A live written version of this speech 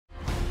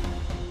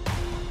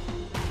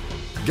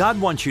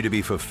God wants you to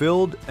be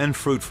fulfilled and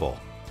fruitful,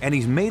 and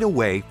He's made a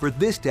way for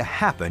this to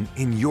happen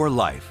in your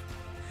life.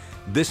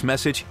 This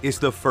message is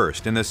the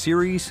first in the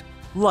series,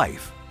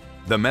 Life.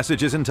 The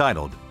message is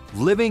entitled,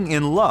 Living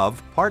in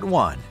Love, Part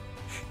 1.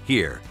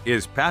 Here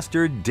is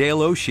Pastor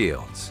Dale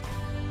O'Shields.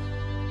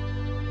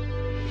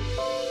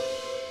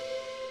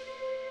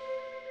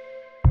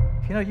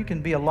 You know, you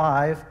can be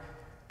alive,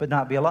 but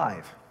not be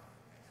alive.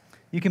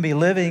 You can be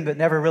living, but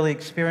never really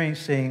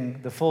experiencing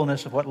the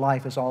fullness of what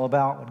life is all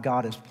about, what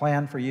God has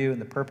planned for you and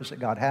the purpose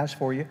that God has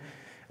for you.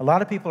 A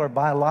lot of people are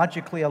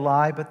biologically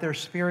alive, but they're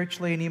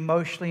spiritually and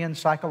emotionally and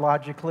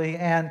psychologically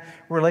and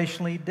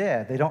relationally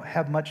dead. They don't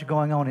have much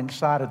going on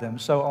inside of them.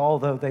 So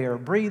although they are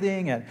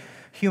breathing and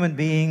human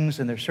beings,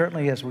 and they're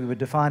certainly, as we would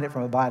define it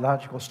from a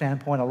biological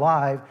standpoint,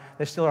 alive,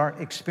 they still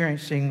aren't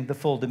experiencing the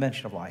full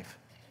dimension of life.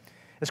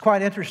 It's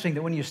quite interesting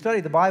that when you study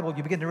the Bible,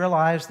 you begin to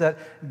realize that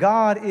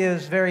God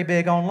is very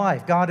big on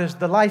life. God is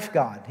the life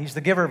God. He's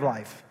the giver of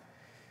life.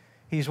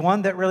 He's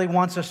one that really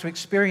wants us to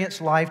experience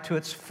life to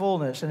its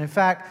fullness. And in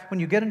fact, when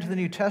you get into the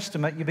New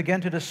Testament, you begin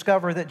to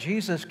discover that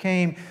Jesus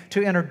came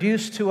to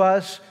introduce to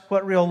us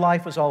what real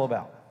life was all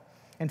about.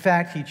 In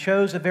fact, He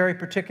chose a very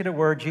particular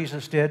word,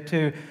 Jesus did,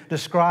 to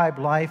describe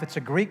life. It's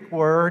a Greek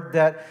word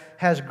that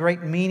has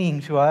great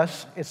meaning to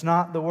us. It's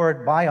not the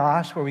word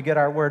bios, where we get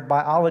our word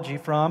biology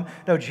from.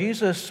 No,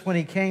 Jesus, when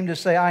He came to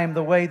say, I am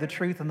the way, the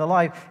truth, and the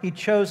life, He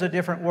chose a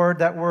different word.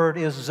 That word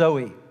is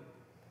Zoe.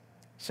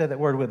 Say that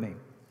word with me.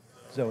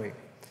 Zoe.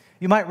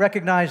 You might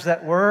recognize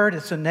that word.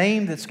 It's a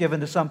name that's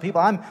given to some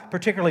people. I'm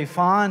particularly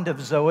fond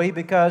of Zoe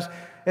because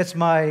it's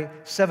my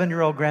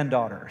 7-year-old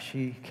granddaughter.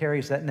 She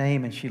carries that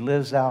name and she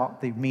lives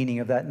out the meaning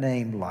of that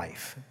name,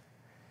 life.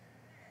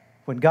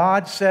 When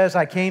God says,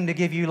 I came to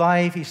give you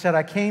life, He said,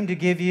 I came to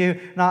give you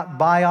not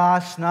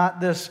bios,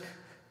 not this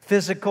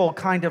physical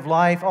kind of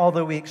life,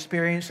 although we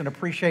experience and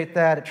appreciate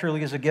that. It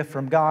truly is a gift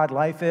from God,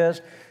 life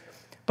is.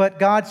 But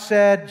God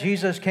said,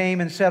 Jesus came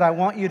and said, I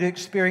want you to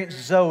experience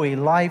Zoe,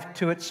 life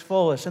to its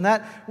fullest. And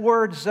that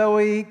word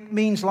Zoe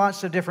means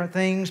lots of different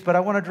things, but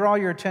I want to draw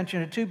your attention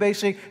to two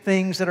basic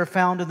things that are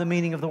found in the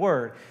meaning of the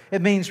word.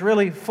 It means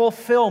really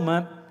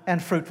fulfillment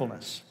and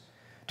fruitfulness.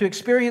 To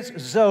experience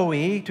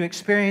Zoe, to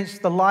experience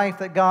the life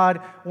that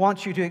God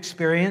wants you to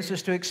experience,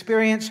 is to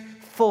experience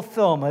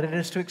fulfillment. It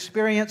is to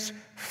experience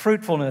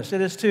fruitfulness.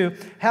 It is to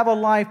have a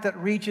life that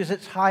reaches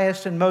its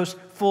highest and most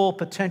full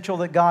potential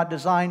that God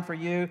designed for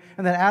you,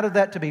 and then out of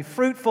that to be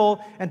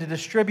fruitful and to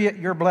distribute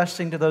your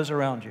blessing to those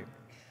around you.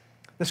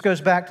 This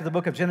goes back to the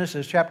book of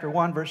Genesis, chapter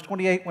 1, verse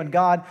 28, when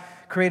God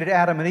created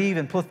Adam and Eve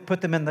and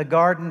put them in the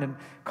garden and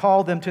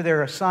called them to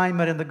their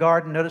assignment in the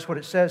garden. Notice what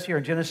it says here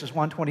in Genesis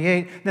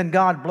 1:28. Then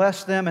God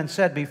blessed them and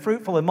said, be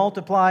fruitful and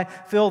multiply,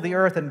 fill the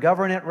earth and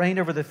govern it, reign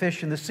over the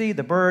fish in the sea,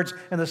 the birds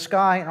in the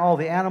sky, and all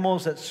the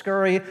animals that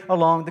scurry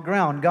along the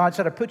ground. God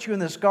said, I put you in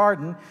this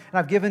garden, and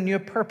I've given you a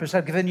purpose.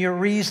 I've given you a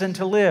reason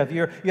to live.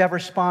 You have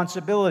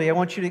responsibility. I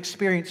want you to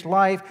experience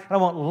life, and I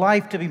want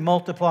life to be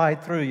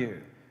multiplied through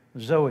you.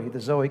 Zoe, the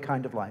Zoe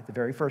kind of life. The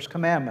very first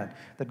commandment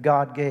that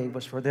God gave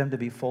was for them to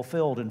be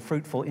fulfilled and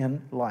fruitful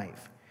in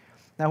life.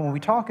 Now, when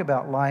we talk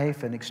about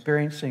life and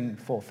experiencing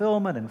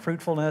fulfillment and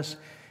fruitfulness,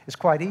 it's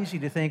quite easy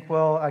to think,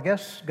 well, I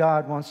guess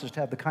God wants us to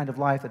have the kind of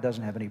life that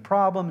doesn't have any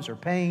problems or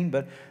pain,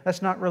 but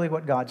that's not really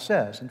what God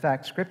says. In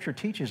fact, Scripture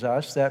teaches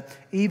us that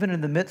even in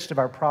the midst of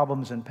our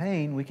problems and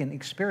pain, we can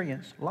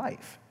experience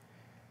life.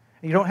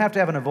 You don't have to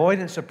have an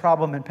avoidance of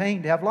problem and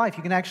pain to have life.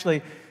 You can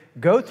actually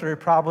go through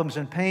problems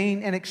and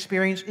pain and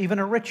experience even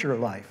a richer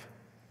life.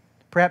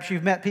 Perhaps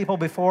you've met people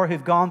before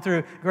who've gone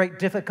through great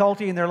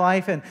difficulty in their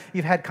life, and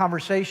you've had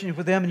conversations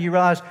with them and you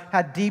realize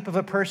how deep of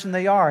a person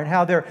they are and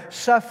how their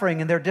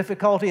suffering and their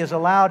difficulty has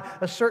allowed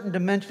a certain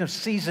dimension of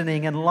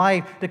seasoning and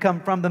life to come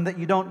from them that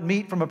you don't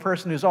meet from a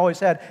person who's always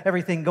had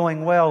everything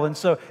going well. And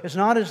so it's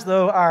not as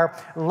though our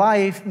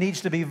life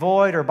needs to be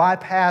void or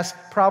bypass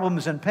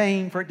problems and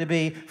pain for it to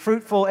be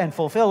fruitful and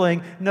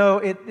fulfilling. No,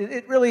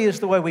 it really is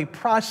the way we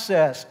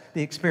process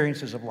the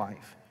experiences of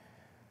life.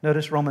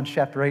 Notice Romans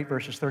chapter 8,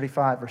 verses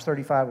 35. Verse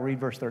 35, we'll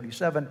read verse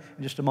 37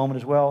 in just a moment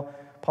as well.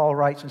 Paul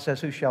writes and says,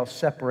 who shall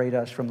separate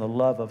us from the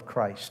love of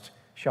Christ?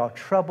 Shall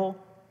trouble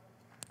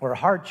or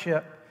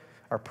hardship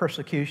or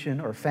persecution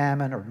or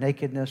famine or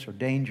nakedness or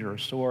danger or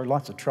sword?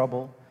 Lots of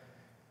trouble.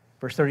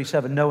 Verse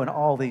 37, no, in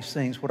all these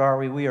things, what are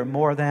we? We are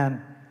more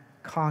than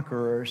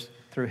conquerors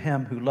through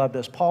Him who loved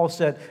us. Paul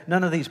said,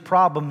 none of these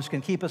problems can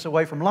keep us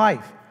away from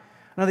life.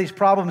 None of these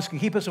problems can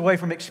keep us away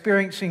from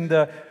experiencing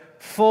the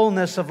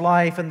fullness of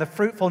life and the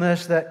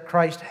fruitfulness that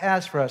Christ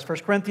has for us. 2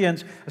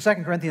 Corinthians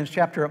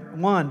chapter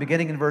 1,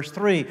 beginning in verse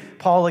 3,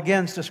 Paul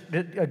again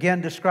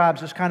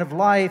describes this kind of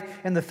life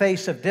in the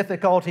face of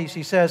difficulties.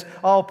 He says,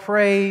 all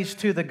praise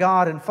to the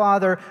God and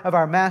Father of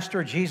our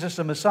Master Jesus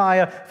the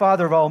Messiah,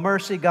 Father of all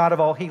mercy, God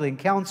of all healing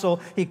counsel.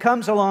 He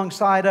comes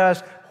alongside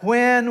us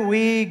when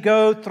we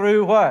go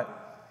through what?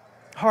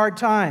 Hard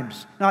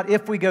times. Not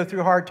if we go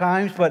through hard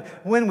times, but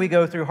when we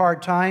go through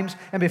hard times.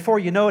 And before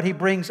you know it, He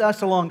brings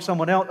us along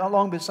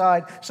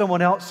beside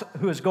someone else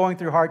who is going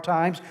through hard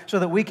times so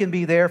that we can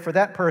be there for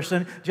that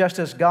person just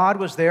as God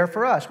was there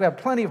for us. We have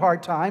plenty of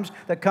hard times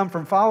that come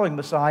from following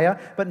Messiah,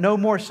 but no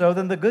more so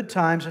than the good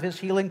times of His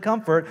healing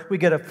comfort. We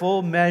get a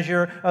full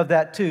measure of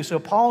that too. So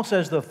Paul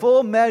says the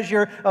full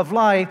measure of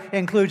life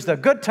includes the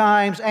good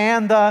times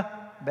and the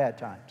bad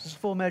times. This is a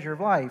full measure of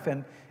life,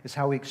 and it's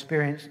how we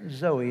experience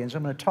Zoe. And so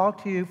I'm going to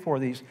talk to you for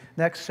these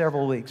next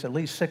several weeks, at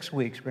least 6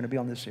 weeks, we're going to be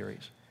on this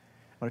series.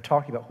 I'm going to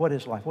talk to you about what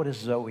is life, what is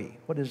Zoe,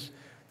 what is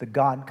the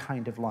God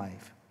kind of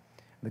life.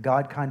 The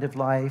God kind of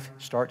life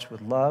starts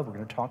with love. We're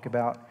going to talk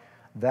about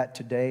that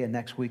today and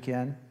next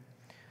weekend.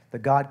 The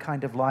God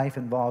kind of life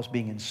involves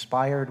being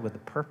inspired with a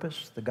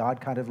purpose. The God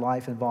kind of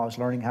life involves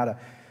learning how to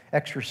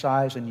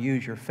exercise and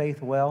use your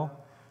faith well.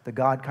 The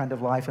God kind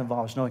of life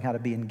involves knowing how to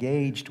be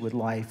engaged with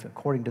life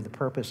according to the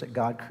purpose that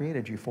God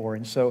created you for.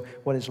 And so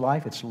what is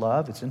life? It's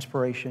love, it's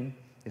inspiration,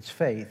 it's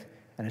faith,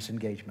 and it's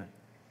engagement.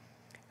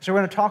 So we're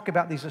going to talk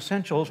about these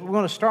essentials. We're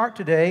going to start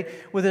today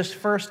with this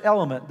first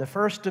element, the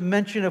first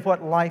dimension of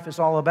what life is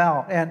all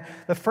about. And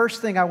the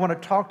first thing I want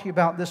to talk to you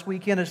about this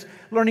weekend is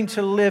learning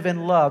to live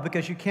in love,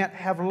 because you can't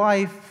have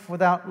life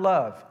without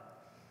love.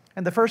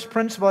 And the first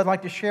principle I'd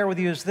like to share with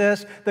you is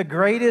this: the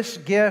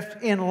greatest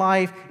gift in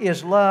life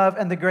is love,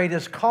 and the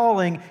greatest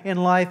calling in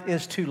life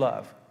is to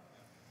love.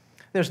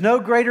 There's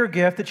no greater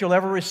gift that you'll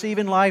ever receive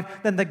in life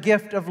than the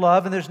gift of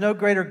love, and there's no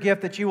greater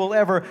gift that you will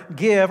ever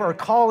give or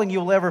calling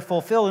you will ever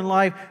fulfill in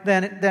life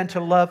than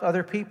to love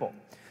other people.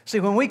 See,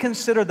 when we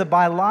consider the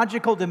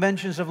biological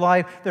dimensions of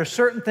life, there are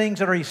certain things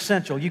that are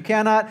essential. You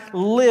cannot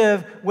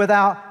live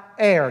without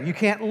air. You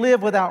can't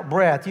live without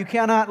breath. You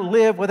cannot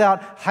live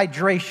without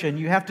hydration.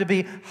 You have to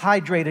be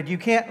hydrated. You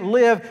can't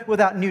live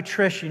without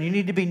nutrition. You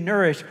need to be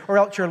nourished, or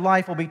else your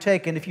life will be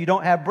taken. If you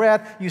don't have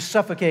breath, you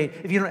suffocate.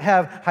 If you don't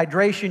have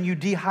hydration, you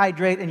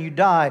dehydrate and you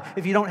die.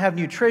 If you don't have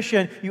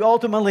nutrition, you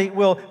ultimately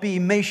will be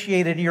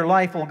emaciated and your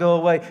life will go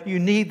away. You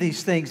need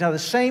these things. Now, the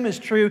same is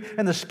true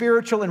in the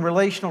spiritual and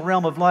relational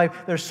realm of life.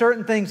 There's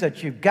certain things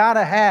that you've got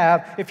to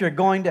have if you're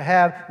going to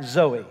have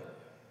Zoe.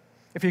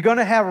 If you're going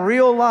to have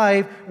real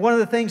life, one of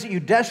the things that you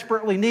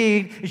desperately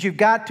need is you've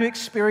got to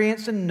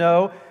experience and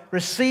know,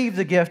 receive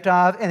the gift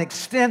of, and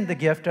extend the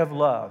gift of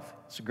love.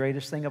 It's the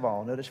greatest thing of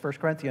all. Notice 1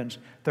 Corinthians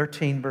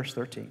 13, verse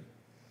 13.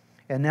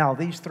 And now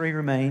these three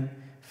remain: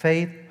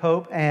 faith,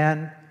 hope,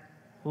 and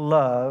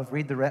love.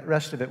 Read the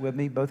rest of it with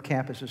me, both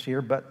campuses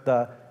here. But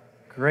the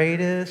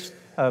greatest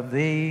of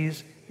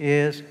these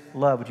is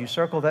love. Would you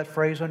circle that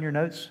phrase on your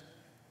notes?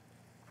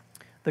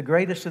 The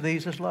greatest of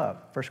these is love.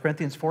 1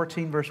 Corinthians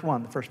 14, verse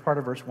 1, the first part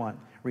of verse 1.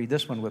 Read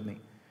this one with me.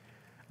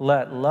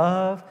 Let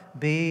love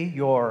be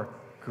your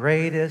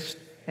greatest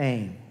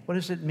aim. What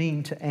does it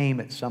mean to aim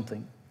at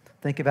something?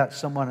 Think about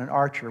someone, an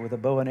archer with a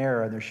bow and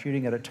arrow, and they're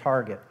shooting at a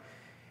target.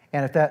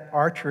 And if that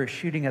archer is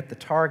shooting at the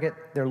target,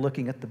 they're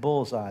looking at the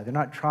bullseye. They're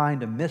not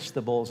trying to miss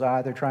the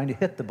bullseye, they're trying to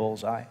hit the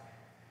bullseye.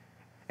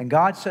 And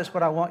God says,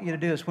 what I want you to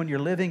do is when you're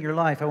living your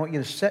life, I want you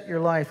to set your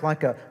life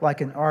like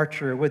an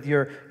archer with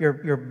your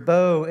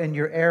bow and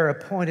your arrow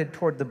pointed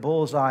toward the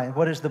bullseye. And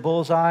what is the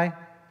bullseye?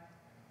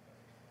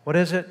 What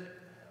is it?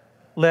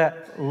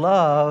 Let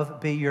love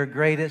be your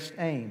greatest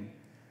aim.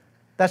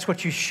 That's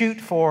what you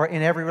shoot for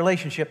in every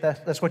relationship.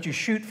 That's what you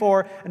shoot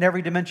for in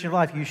every dimension of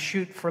life. You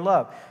shoot for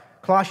love.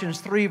 Colossians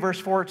 3,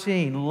 verse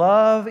 14.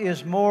 Love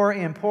is more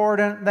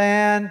important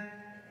than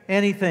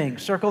anything.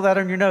 Circle that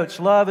on your notes.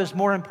 Love is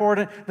more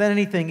important than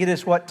anything. It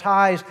is what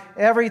ties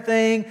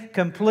everything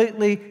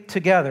completely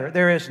together.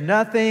 There is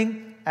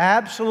nothing,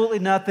 absolutely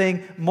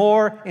nothing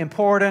more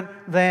important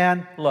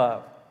than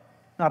love.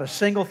 Not a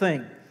single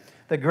thing.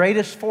 The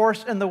greatest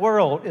force in the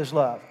world is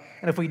love.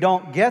 And if we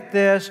don't get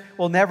this,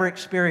 we'll never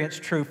experience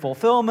true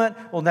fulfillment.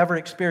 We'll never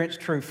experience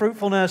true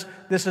fruitfulness.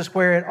 This is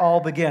where it all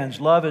begins.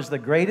 Love is the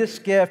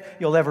greatest gift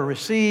you'll ever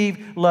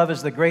receive. Love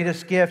is the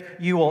greatest gift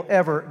you will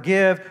ever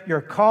give. Your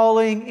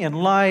calling in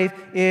life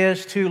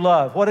is to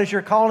love. What is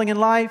your calling in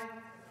life?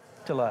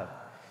 To love.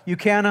 You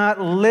cannot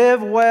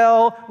live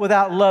well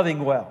without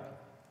loving well.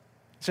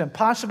 It's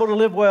impossible to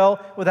live well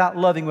without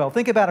loving well.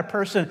 Think about a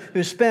person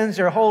who spends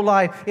their whole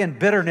life in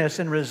bitterness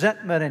and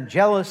resentment and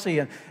jealousy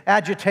and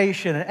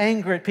agitation and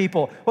anger at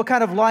people. What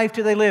kind of life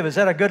do they live? Is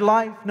that a good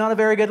life? Not a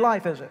very good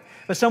life, is it?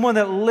 But someone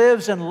that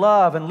lives in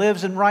love and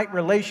lives in right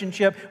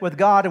relationship with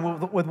God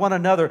and with one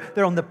another,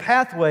 they're on the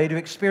pathway to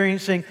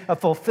experiencing a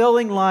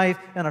fulfilling life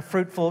and a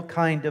fruitful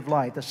kind of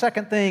life. The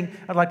second thing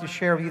I'd like to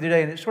share with you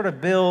today, and it sort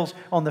of builds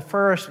on the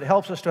first, it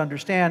helps us to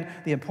understand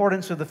the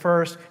importance of the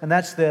first, and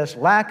that's this: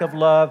 lack of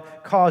love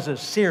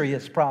causes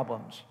serious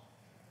problems.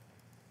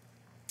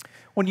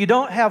 When you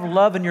don't have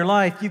love in your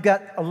life, you've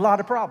got a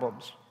lot of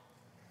problems.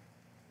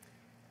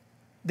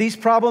 These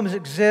problems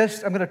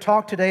exist. I'm going to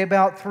talk today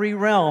about three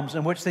realms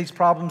in which these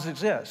problems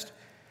exist.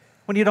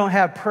 When you don't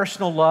have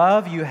personal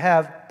love, you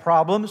have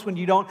problems. When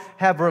you don't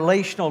have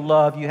relational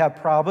love, you have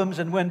problems.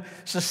 And when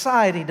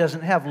society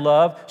doesn't have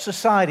love,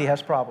 society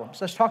has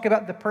problems. Let's talk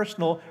about the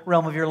personal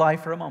realm of your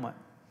life for a moment.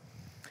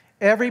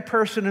 Every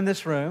person in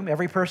this room,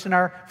 every person in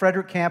our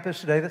Frederick campus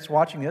today that's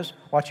watching this,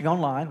 watching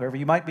online, wherever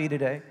you might be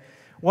today,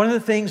 one of the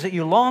things that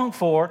you long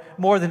for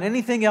more than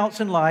anything else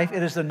in life,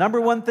 it is the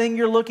number one thing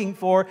you're looking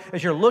for,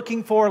 is you're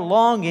looking for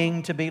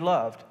longing to be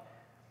loved.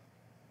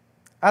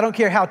 I don't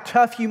care how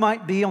tough you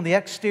might be on the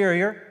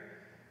exterior,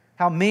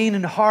 how mean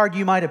and hard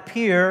you might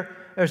appear,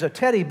 there's a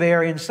teddy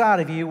bear inside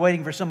of you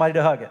waiting for somebody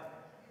to hug it.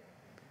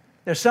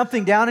 There's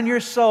something down in your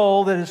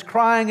soul that is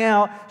crying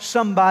out,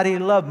 somebody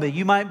love me.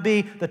 You might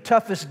be the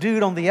toughest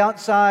dude on the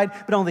outside,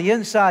 but on the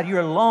inside,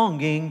 you're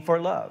longing for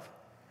love.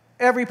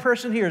 Every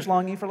person here is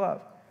longing for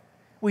love.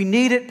 We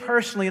need it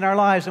personally in our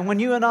lives. And when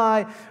you and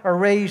I are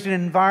raised in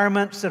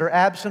environments that are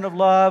absent of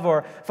love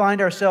or find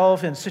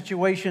ourselves in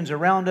situations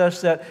around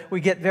us that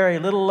we get very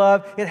little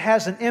love, it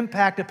has an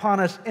impact upon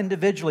us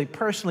individually,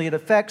 personally. It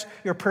affects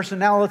your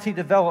personality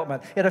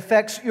development. It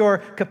affects your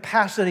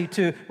capacity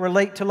to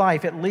relate to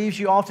life. It leaves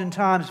you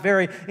oftentimes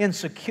very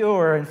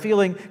insecure and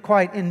feeling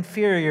quite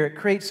inferior. It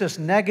creates this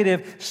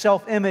negative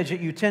self-image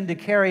that you tend to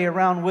carry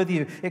around with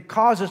you. It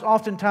causes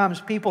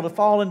oftentimes people to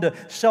fall into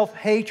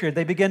self-hatred.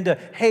 They begin to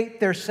hate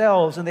themselves,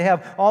 and they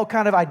have all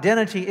kind of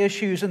identity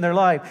issues in their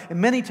life. And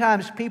many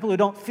times people who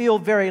don't feel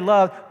very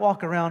loved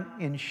walk around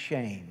in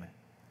shame.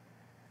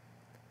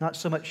 Not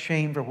so much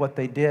shame for what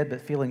they did,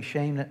 but feeling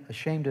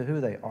ashamed of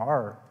who they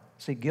are.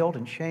 See, guilt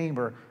and shame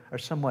are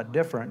somewhat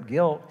different.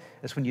 Guilt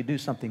is when you do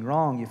something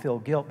wrong, you feel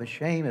guilt, but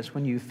shame is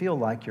when you feel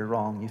like you're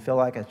wrong. You feel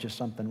like it's just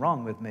something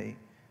wrong with me.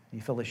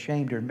 You feel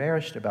ashamed or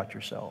embarrassed about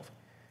yourself.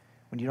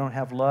 When you don't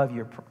have love,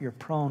 you're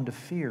prone to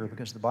fear,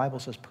 because the Bible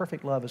says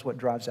perfect love is what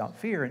drives out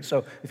fear. And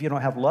so if you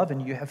don't have love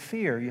and you have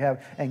fear, you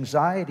have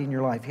anxiety in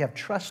your life, you have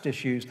trust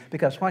issues,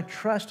 because why?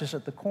 Trust is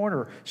at the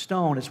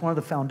cornerstone. It's one of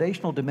the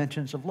foundational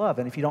dimensions of love.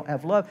 And if you don't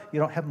have love, you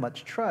don't have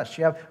much trust.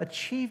 You have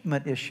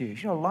achievement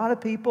issues. You know, a lot of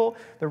people,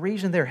 the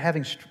reason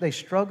they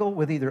struggle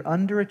with either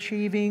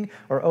underachieving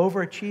or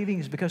overachieving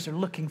is because they're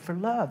looking for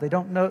love. They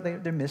don't know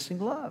they're missing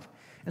love.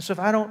 And so if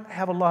I don't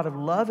have a lot of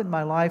love in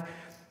my life,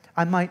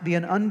 I might be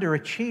an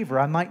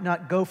underachiever. I might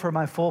not go for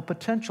my full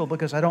potential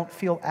because I don't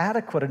feel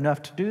adequate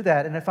enough to do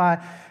that. And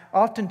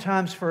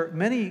oftentimes for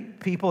many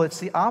people, it's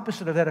the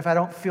opposite of that. If I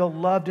don't feel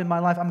loved in my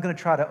life, I'm going to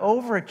try to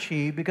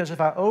overachieve, because if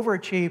I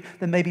overachieve,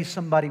 then maybe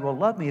somebody will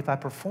love me. If I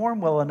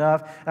perform well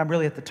enough, and I'm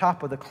really at the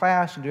top of the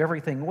class and do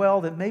everything well,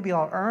 then maybe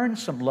I'll earn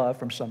some love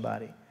from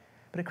somebody.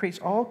 But it creates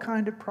all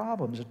kinds of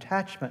problems,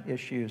 attachment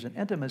issues and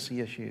intimacy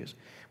issues.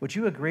 Would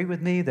you agree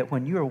with me that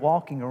when you are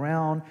walking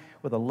around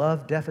with a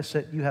love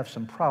deficit, you have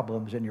some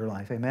problems in your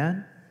life?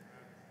 Amen?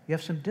 You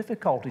have some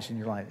difficulties in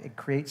your life. It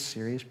creates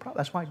serious problems.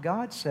 That's why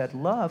God said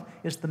love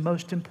is the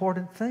most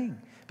important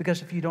thing.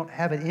 Because if you don't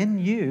have it in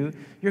you,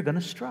 you're going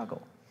to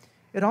struggle.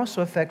 It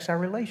also affects our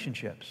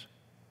relationships.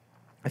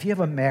 If you have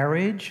a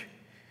marriage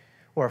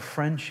or a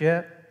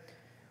friendship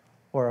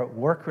or a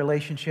work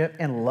relationship,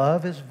 and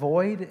love is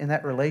void in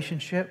that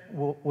relationship,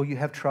 will you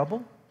have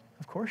trouble?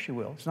 Of course you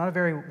will. It's not a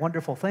very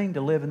wonderful thing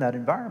to live in that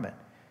environment.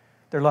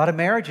 There are a lot of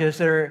marriages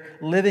that are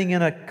living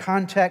in a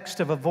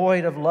context of a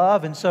void of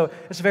love, and so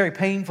it's a very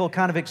painful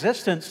kind of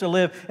existence to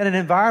live in an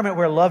environment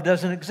where love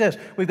doesn't exist.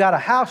 We've got a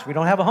house, we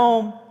don't have a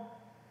home.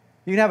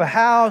 You can have a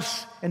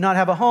house and not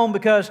have a home,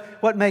 because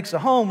what makes a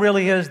home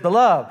really is the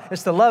love.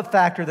 It's the love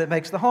factor that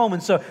makes the home.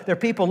 And so there are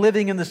people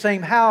living in the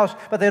same house,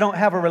 but they don't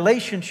have a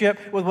relationship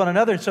with one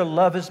another, and so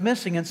love is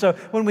missing. And so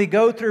when we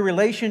go through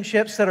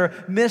relationships that are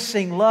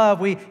missing love,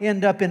 we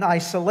end up in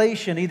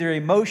isolation, either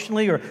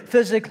emotionally or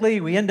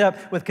physically. We end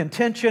up with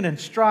contention and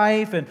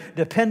strife and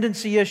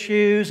dependency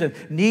issues and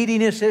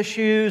neediness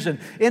issues and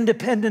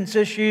independence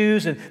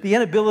issues and the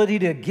inability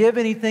to give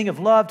anything of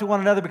love to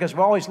one another because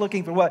we're always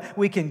looking for what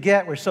we can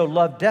get. We're so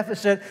love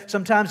deficit.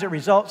 Sometimes it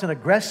results in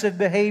aggressive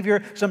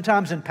behavior,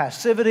 sometimes in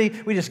passivity.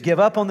 We just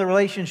give up on the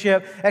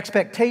relationship,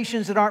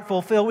 expectations that aren't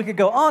fulfilled. We could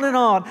go on and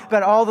on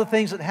about all the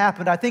things that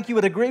happened. I think you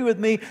would agree with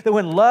me that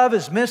when love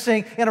is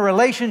missing in a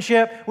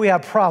relationship, we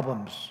have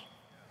problems.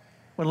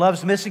 When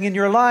love's missing in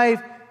your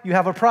life, you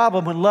have a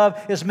problem. When love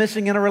is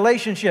missing in a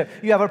relationship,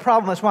 you have a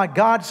problem. That's why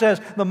God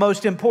says the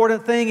most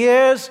important thing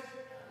is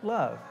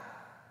love.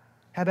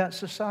 How about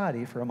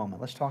society for a moment?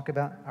 Let's talk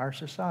about our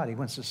society.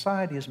 When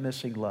society is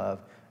missing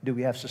love, do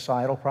we have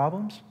societal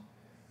problems?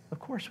 Of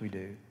course we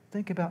do.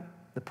 Think about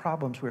the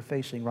problems we're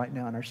facing right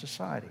now in our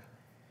society.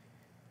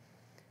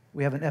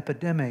 We have an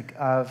epidemic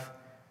of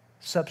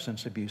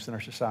substance abuse in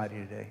our society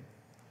today.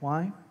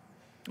 Why?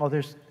 Well,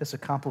 it's a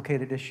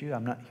complicated issue.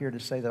 I'm not here to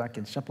say that I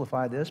can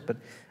simplify this, but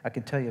I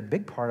can tell you a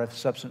big part of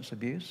substance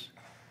abuse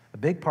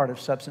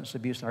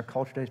in our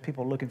culture today is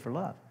people looking for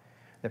love.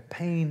 They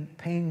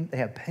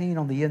have pain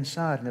on the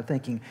inside, and they're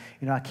thinking,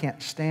 I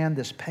can't stand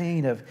this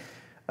pain of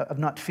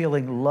not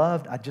feeling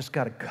loved. I just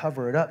got to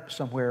cover it up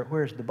somewhere.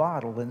 Where's the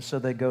bottle? And so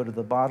they go to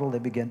the bottle, they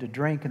begin to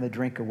drink, and they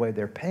drink away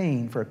their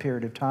pain for a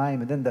period of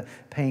time, and then the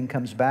pain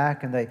comes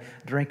back, and they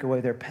drink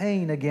away their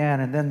pain again,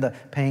 and then the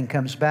pain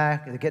comes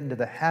back. They get into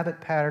the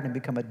habit pattern and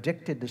become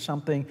addicted to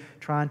something,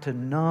 trying to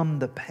numb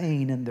the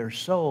pain in their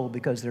soul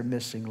because they're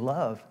missing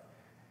love.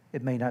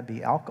 It may not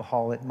be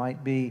alcohol. It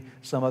might be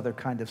some other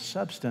kind of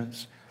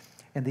substance.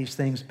 And these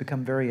things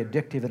become very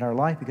addictive in our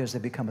life because they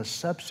become a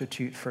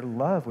substitute for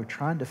love. We're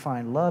trying to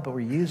find love, but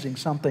we're using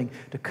something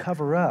to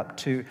cover up,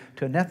 to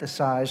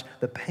anesthetize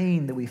the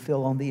pain that we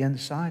feel on the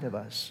inside of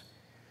us.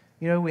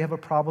 You know, we have a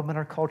problem in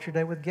our culture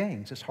today with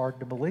gangs. It's hard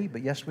to believe,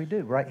 but yes, we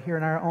do. Right here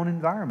in our own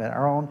environment,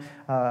 our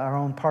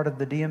own part of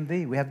the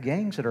DMV, we have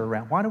gangs that are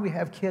around. Why do we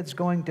have kids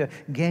going to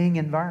gang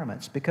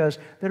environments? Because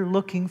they're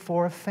looking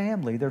for a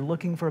family. They're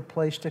looking for a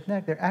place to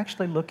connect. They're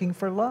actually looking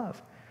for love.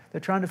 They're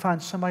trying to find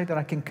somebody that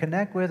I can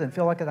connect with and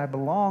feel like that I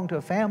belong to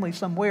a family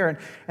somewhere.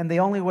 And the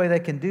only way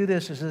they can do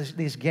this is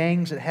these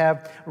gangs that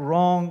have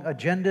wrong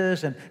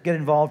agendas and get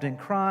involved in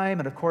crime.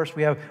 And of course,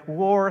 we have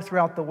war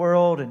throughout the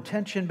world and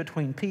tension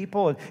between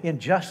people and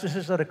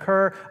injustices that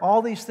occur.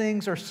 All these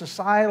things are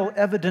societal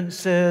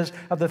evidences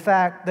of the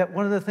fact that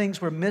one of the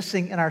things we're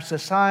missing in our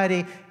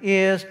society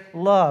is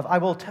love. I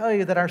will tell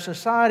you that our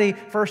society,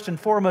 first and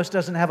foremost,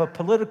 doesn't have a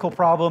political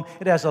problem.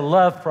 It has a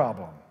love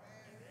problem.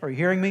 Are you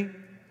hearing me?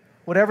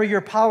 Whatever your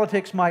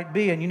politics might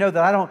be, and you know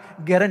that I don't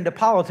get into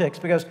politics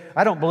because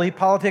I don't believe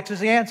politics is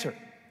the answer.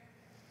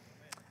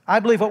 I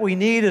believe what we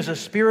need is a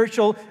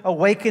spiritual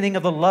awakening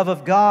of the love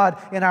of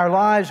God in our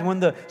lives. And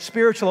when the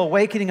spiritual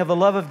awakening of the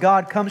love of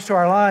God comes to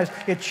our lives,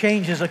 it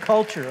changes a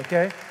culture,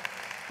 okay?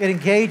 It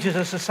engages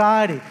a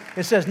society.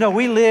 It says, no,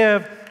 we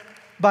live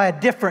by a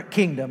different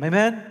kingdom,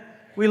 amen?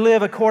 We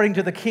live according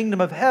to the kingdom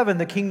of heaven,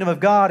 the kingdom of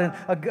God, and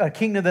a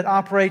kingdom that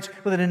operates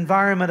with an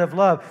environment of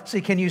love.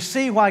 See, can you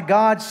see why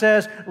God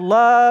says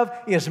love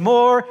is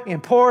more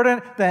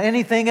important than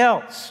anything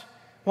else?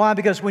 Why?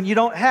 Because when you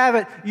don't have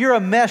it, you're a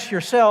mess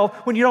yourself.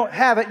 When you don't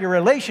have it, your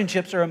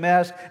relationships are a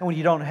mess. And when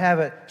you don't have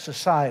it,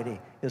 society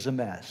is a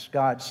mess.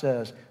 God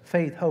says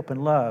faith, hope,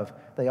 and love,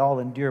 they all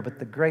endure, but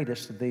the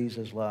greatest of these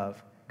is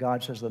love.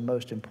 God says the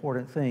most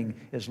important thing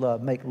is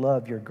love. Make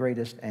love your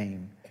greatest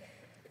aim.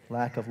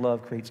 Lack of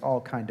love creates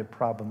all kinds of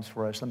problems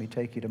for us. Let me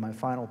take you to my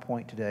final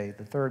point today,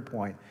 the third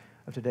point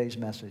of today's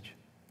message.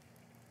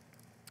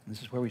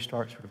 This is where we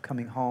start sort of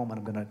coming home, and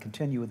I'm going to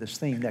continue with this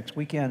theme next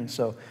weekend, and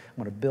so I'm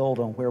going to build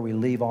on where we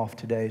leave off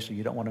today so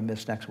you don't want to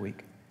miss next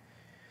week.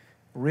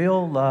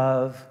 Real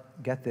love,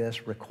 get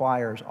this,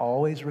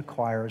 always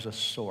requires a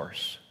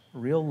source.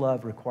 Real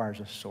love requires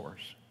a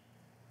source.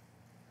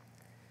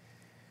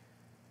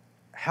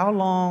 How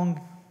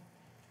long...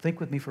 Think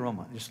with me for a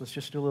moment. Let's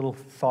just do a little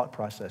thought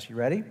process. You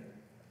ready?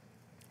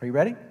 Are you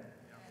ready?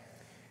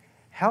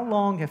 How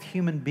long have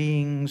human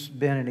beings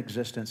been in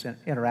existence and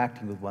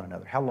interacting with one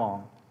another? How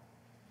long?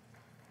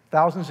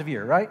 Thousands of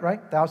years,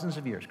 right? Thousands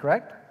of years,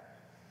 correct?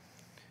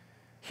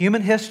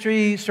 Human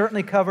history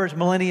certainly covers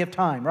millennia of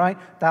time, right?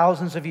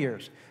 Thousands of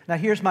years. Now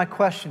here's my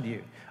question to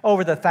you.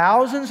 Over the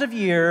thousands of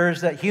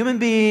years that human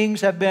beings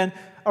have been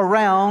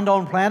around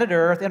on planet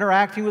Earth,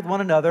 interacting with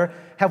one another,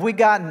 have we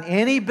gotten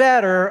any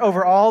better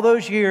over all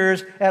those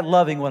years at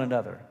loving one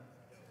another?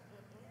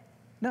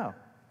 No.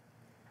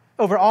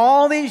 Over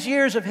all these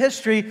years of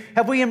history,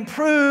 have we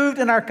improved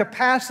in our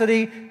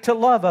capacity to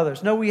love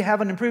others? No, we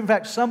haven't improved. In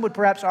fact, some would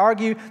perhaps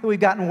argue that we've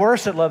gotten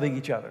worse at loving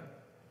each other.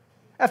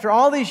 After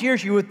all these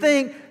years, you would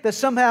think that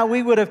somehow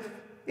we would have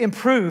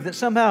improved, that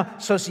somehow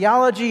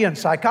sociology and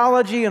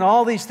psychology and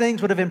all these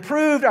things would have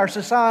improved our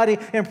society,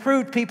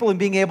 improved people in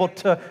being able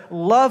to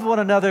love one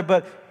another,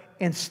 but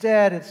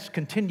instead it's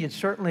continued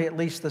certainly at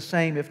least the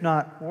same, if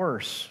not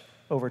worse,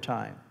 over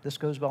time. This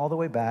goes all the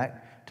way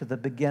back to the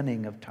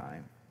beginning of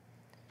time.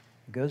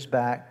 It goes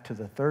back to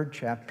the 3rd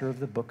chapter of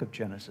the book of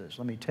Genesis.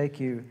 Let me take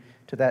you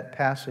to that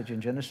passage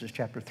in Genesis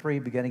chapter 3,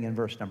 beginning in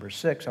verse number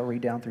 6. I'll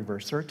read down through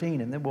verse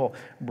 13, and then we'll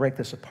break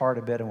this apart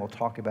a bit and we'll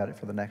talk about it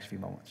for the next few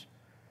moments.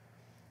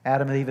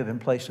 Adam and Eve have been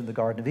placed in the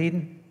Garden of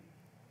Eden.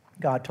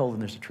 God told them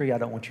there's a tree I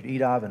don't want you to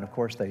eat of, and of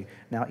course they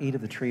now eat of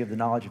the tree of the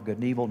knowledge of good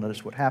and evil.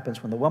 Notice what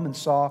happens when the woman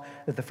saw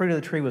that the fruit of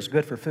the tree was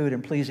good for food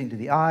and pleasing to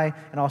the eye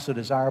and also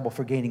desirable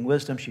for gaining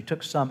wisdom. She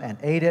took some and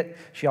ate it.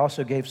 She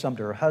also gave some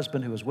to her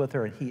husband who was with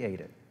her, and he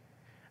ate it.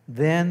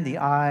 Then the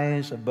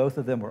eyes of both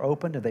of them were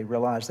opened, and they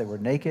realized they were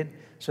naked,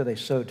 so they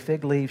sewed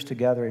fig leaves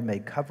together and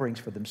made coverings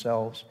for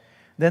themselves.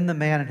 Then the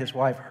man and his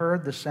wife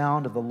heard the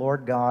sound of the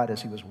Lord God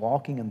as he was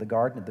walking in the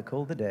garden at the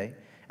cool of the day,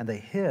 and they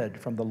hid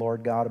from the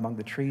Lord God among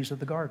the trees of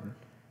the garden.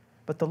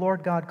 But the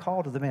Lord God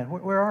called to the man,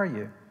 "Where are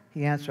you?"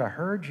 He answered, "I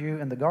heard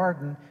you in the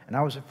garden, and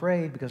I was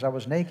afraid because I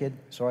was naked,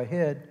 so I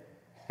hid."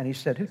 And he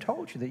said, "Who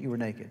told you that you were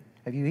naked?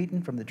 Have you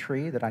eaten from the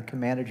tree that I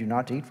commanded you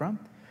not to eat from?"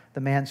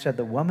 The man said,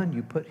 "The woman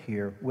you put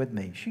here with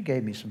me, she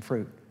gave me some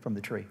fruit from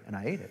the tree, and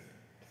I ate it."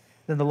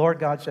 Then the Lord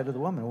God said to the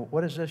woman,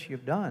 "What is this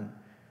you've done?"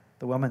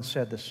 The woman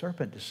said, "The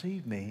serpent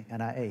deceived me,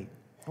 and I ate."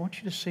 I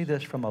want you to see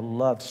this from a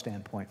love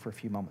standpoint for a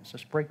few moments.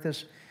 Let's break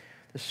this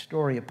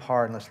story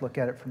apart, and let's look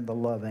at it from the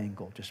love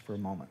angle just for a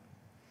moment.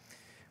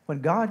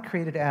 When God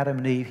created Adam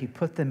and Eve, He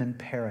put them in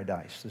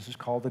paradise. This is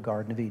called the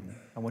Garden of Eden.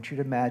 I want you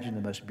to imagine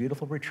the most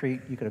beautiful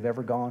retreat you could have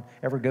ever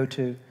go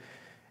to,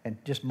 and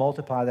just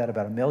multiply that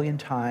about 1,000,000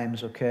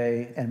 times,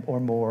 okay,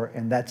 or more,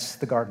 and that's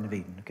the Garden of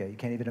Eden, okay? You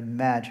can't even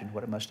imagine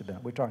what it must have been.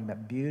 We're talking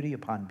about beauty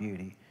upon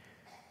beauty.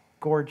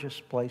 Gorgeous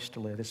place to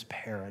live. It's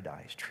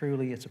paradise.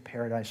 Truly, it's a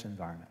paradise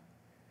environment.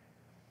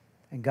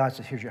 And God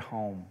says, here's your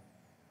home.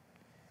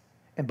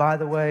 And by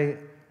the way,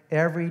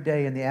 every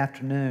day in the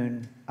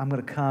afternoon, I'm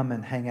going to come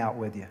and hang out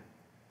with you.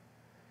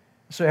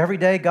 So every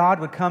day, God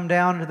would come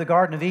down into the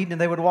Garden of Eden,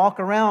 and they would walk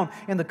around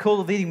in the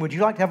cool of Eden. Would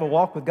you like to have a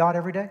walk with God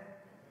every day?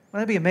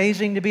 Wouldn't it be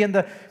amazing to be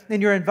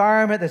in your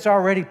environment that's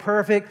already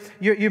perfect?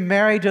 You're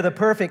married to the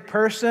perfect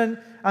person.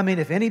 I mean,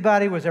 if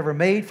anybody was ever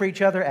made for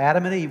each other,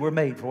 Adam and Eve were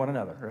made for one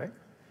another, right?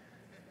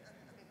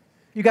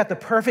 You got the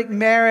perfect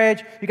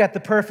marriage. You got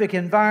the perfect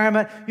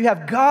environment. You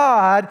have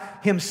God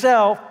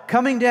Himself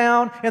coming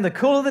down in the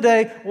cool of the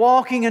day,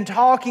 walking and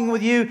talking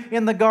with you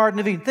in the Garden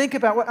of Eden. Think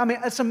about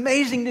it's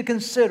amazing to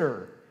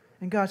consider.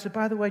 And God said,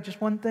 by the way,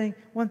 just one thing.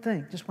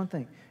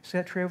 See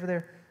that tree over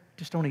there?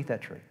 Just don't eat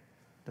that tree.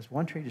 That's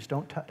one tree. Just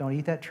don't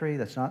eat that tree.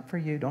 That's not for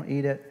you. Don't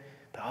eat it.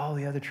 But all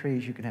the other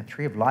trees you can have.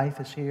 Tree of life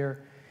is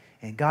here.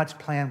 And God's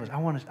plan was, I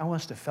want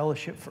us to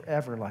fellowship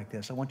forever like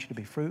this. I want you to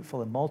be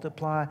fruitful and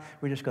multiply.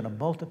 We're just going to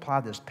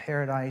multiply this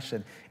paradise,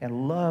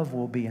 and love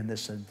will be in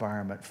this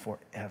environment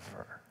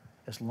forever,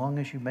 as long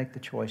as you make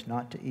the choice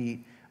not to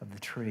eat of the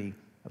tree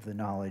of the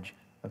knowledge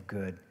of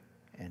good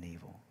and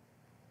evil.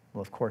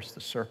 Well, of course,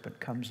 the serpent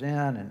comes in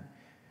and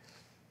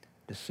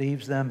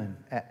deceives them,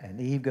 and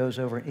Eve goes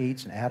over and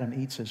eats, and Adam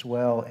eats as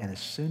well. And as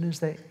soon as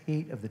they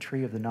eat of the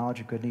tree of the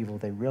knowledge of good and evil,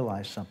 they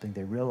realize something.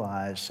 They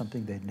realize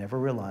something they'd never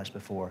realized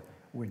before.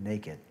 We're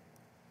naked.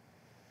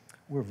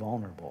 We're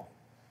vulnerable.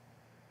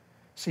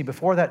 See,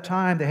 before that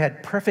time, they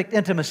had perfect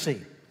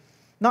intimacy.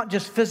 Not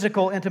just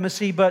physical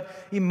intimacy, but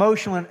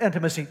emotional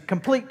intimacy,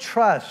 complete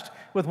trust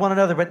with one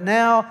another. But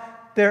now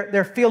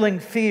they're feeling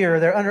fear.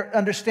 They're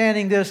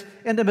understanding this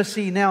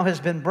intimacy now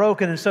has been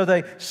broken. And so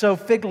they sew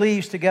fig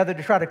leaves together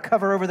to try to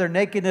cover over their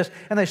nakedness.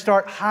 And they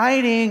start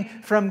hiding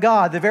from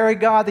God. The very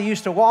God they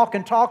used to walk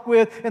and talk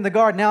with in the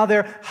garden. Now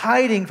they're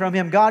hiding from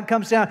Him. God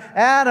comes down.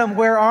 Adam,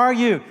 where are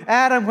you?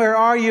 Adam, where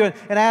are you?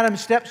 And Adam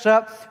steps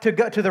up to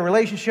the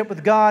relationship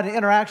with God and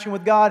interaction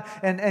with God.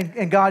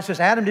 And God says,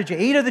 Adam, did you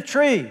eat of the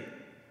tree?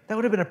 That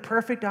would have been a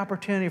perfect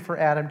opportunity for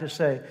Adam to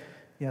say,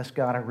 yes,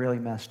 God, I really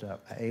messed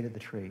up. I ate of the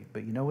tree.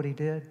 But you know what he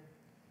did?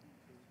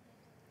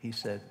 He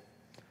said,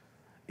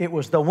 it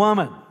was the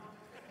woman.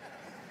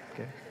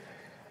 Okay.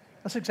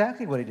 That's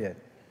exactly what he did.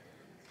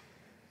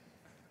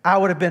 I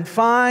would have been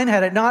fine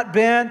had it not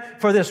been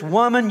for this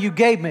woman you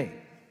gave me.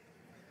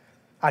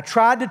 I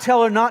tried to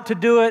tell her not to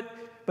do it,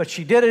 but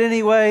she did it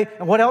anyway.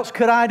 And what else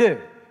could I do?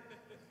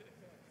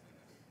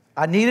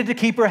 I needed to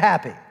keep her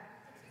happy.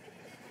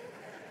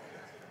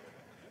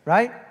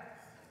 Right?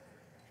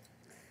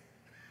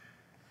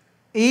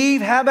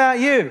 Eve, how about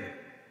you?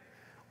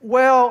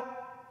 Well,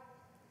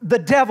 the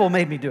devil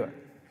made me do it.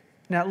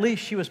 Now, at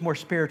least she was more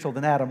spiritual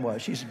than Adam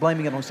was. She's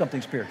blaming it on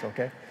something spiritual,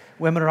 okay?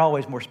 Women are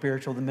always more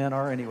spiritual than men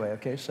are anyway,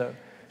 okay? So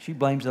she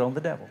blames it on the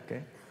devil,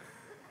 okay?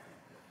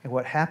 And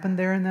what happened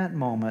there in that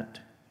moment,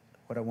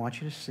 what I want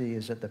you to see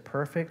is that the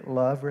perfect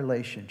love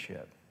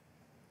relationship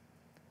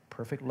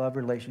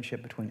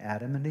between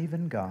Adam and Eve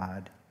and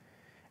God,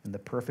 and the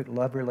perfect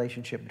love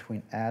relationship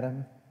between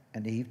Adam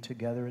and Eve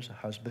together as a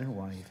husband and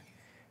wife,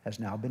 has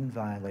now been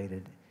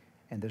violated,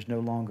 and there's no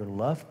longer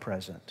love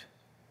present.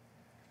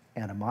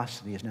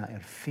 Animosity is now,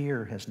 and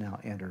fear has now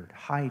entered.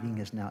 Hiding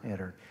has now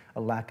entered.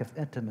 A lack of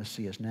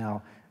intimacy has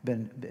now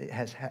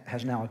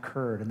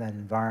occurred in that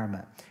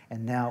environment.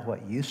 And now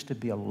what used to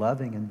be a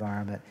loving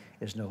environment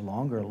is no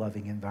longer a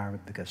loving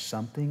environment because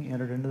something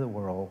entered into the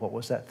world. What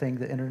was that thing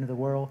that entered into the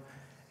world?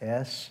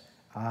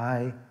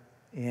 S-I-N.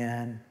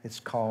 It's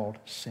called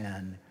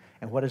sin.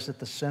 And what is at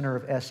the center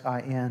of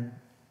S-I-N?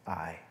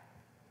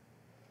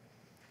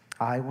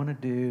 I want to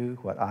do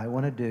what I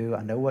want to do.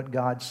 I know what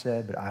God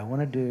said, but I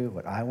want to do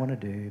what I want to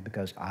do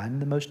because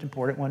I'm the most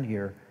important one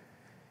here.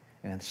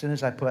 And as soon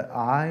as I put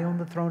I on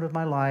the throne of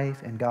my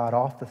life and God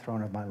off the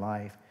throne of my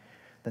life,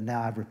 then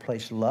now I've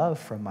replaced love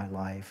from my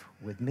life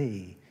with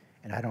me,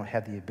 and I don't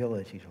have the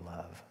ability to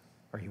love.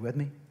 Are you with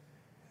me?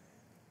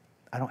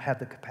 I don't have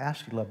the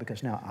capacity to love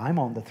because now I'm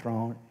on the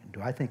throne.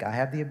 Do I think I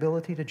have the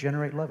ability to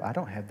generate love? I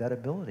don't have that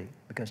ability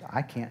because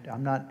I can't,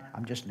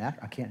 I'm just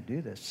natural. I can't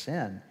do this.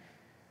 Sin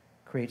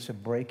creates a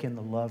break in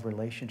the love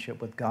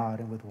relationship with God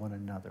and with one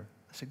another.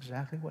 That's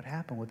exactly what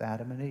happened with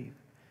Adam and Eve.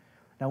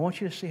 Now, I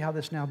want you to see how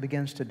this now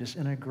begins to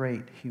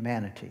disintegrate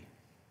humanity.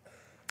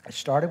 It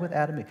started with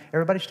Adam and Eve.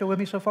 Everybody still with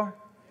me so far?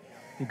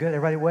 You good?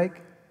 Everybody awake?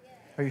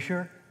 Are you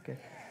sure? Okay.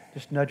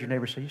 Just nudge your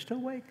neighbor and say, you still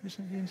awake? You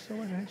still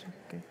awake?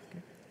 Okay.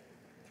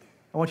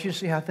 I want you to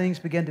see how things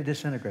begin to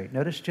disintegrate.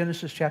 Notice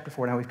Genesis chapter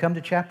 4. Now, we've come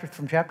to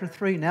from chapter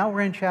 3. Now we're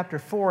in chapter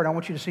 4, and I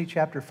want you to see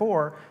chapter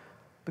 4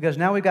 because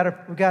now we've got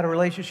a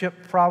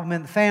relationship problem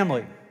in the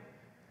family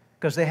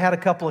because they had a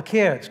couple of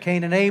kids,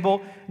 Cain and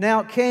Abel.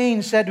 Now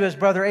Cain said to his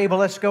brother Abel,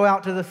 let's go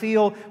out to the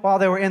field. While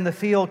they were in the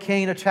field,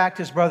 Cain attacked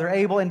his brother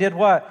Abel and did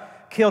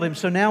what? Killed him.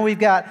 So now we've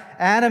got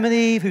Adam and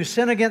Eve who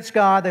sin against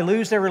God. They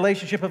lose their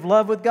relationship of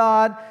love with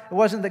God. It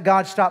wasn't that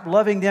God stopped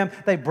loving them.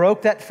 They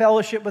broke that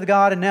fellowship with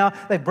God, and now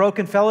they've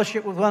broken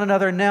fellowship with one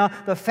another, and now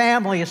the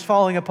family is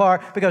falling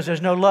apart because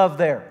there's no love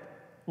there.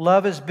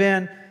 Love has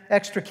been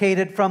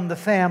extricated from the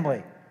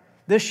family.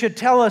 This should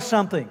tell us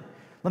something.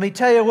 Let me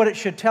tell you what it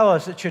should tell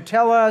us. It should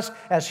tell us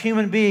as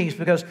human beings,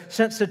 because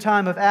since the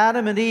time of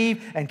Adam and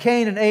Eve and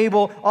Cain and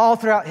Abel, all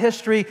throughout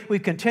history,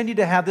 we've continued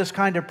to have this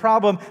kind of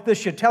problem. This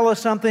should tell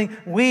us something.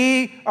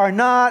 We are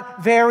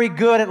not very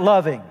good at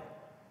loving.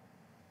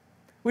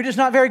 We're just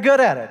not very good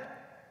at it.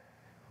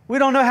 We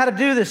don't know how to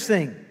do this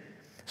thing.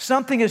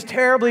 Something is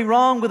terribly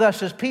wrong with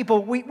us as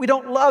people. We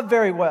don't love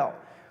very well.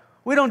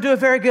 We don't do a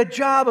very good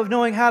job of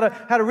knowing how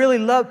to really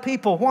love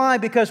people. Why?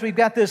 Because we've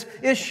got this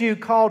issue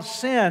called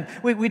sin.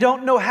 We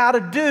don't know how to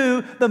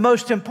do the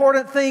most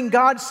important thing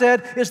God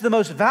said is the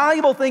most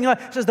valuable thing. He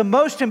says the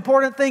most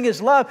important thing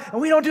is love, and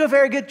we don't do a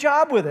very good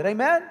job with it.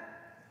 Amen?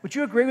 Would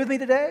you agree with me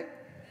today?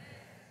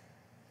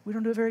 We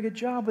don't do a very good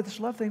job with this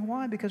love thing.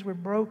 Why? Because we're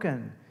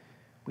broken.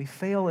 We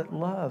fail at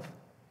love.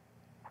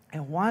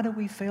 And why do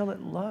we fail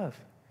at love?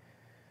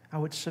 I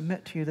would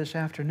submit to you this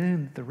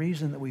afternoon that the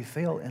reason that we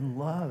fail in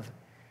love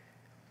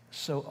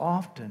so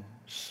often,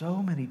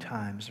 so many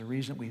times, the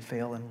reason we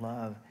fail in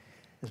love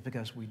is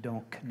because we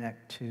don't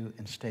connect to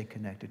and stay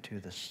connected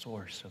to the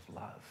source of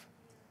love.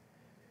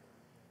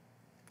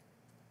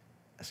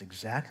 That's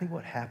exactly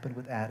what happened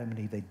with Adam and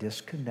Eve. They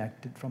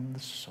disconnected from the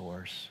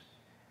source.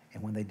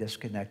 And when they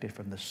disconnected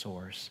from the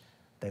source,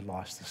 they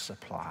lost the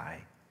supply.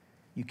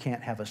 You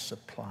can't have a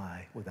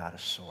supply without a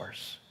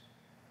source.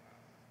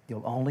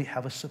 You'll only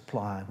have a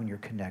supply when you're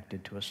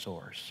connected to a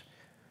source.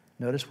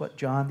 Notice what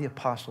John the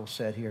Apostle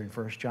said here in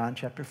 1 John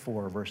chapter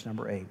 4, verse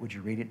number 8. Would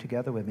you read it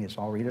together with me?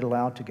 I'll read it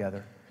aloud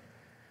together.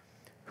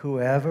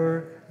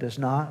 Whoever does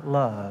not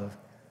love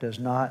does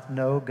not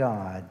know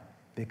God,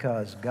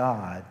 because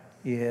God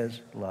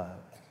is love.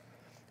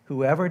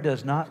 Whoever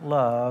does not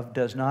love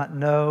does not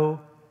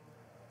know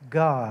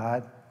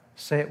God.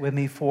 Say it with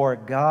me, for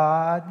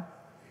God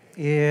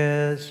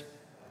is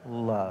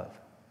love.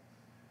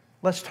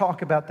 Let's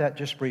talk about that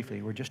just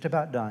briefly. We're just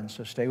about done,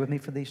 so stay with me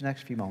for these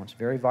next few moments,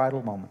 very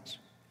vital moments.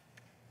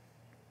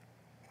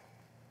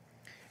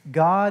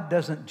 God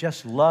doesn't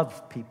just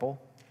love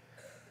people.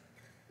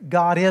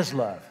 God is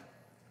love.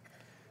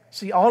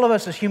 See, all of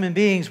us as human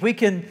beings, we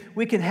can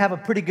have a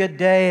pretty good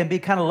day and be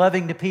kind of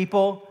loving to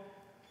people,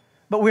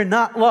 but we're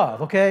not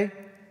love, okay?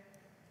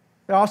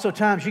 There are also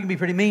times you can be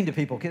pretty mean to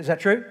people. Is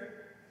that true?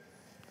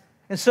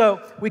 And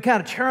so we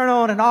kind of turn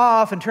on and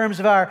off in terms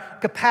of our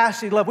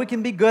capacity to love. We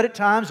can be good at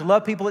times,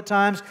 love people at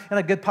times in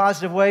a good,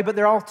 positive way, but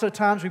there are also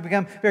times we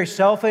become very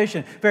selfish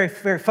and very,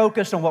 very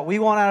focused on what we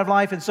want out of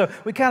life. And so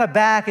we kind of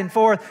back and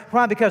forth.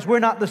 Why? Because we're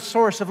not the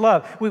source of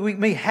love. We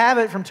may have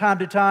it from time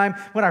to time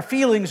when our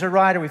feelings are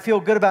right or we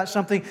feel good about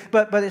something,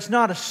 but it's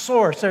not a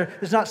source.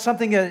 It's not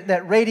something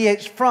that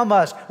radiates from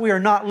us. We are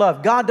not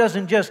love. God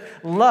doesn't just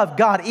love.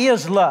 God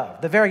is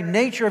love. The very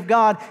nature of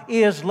God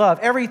is love.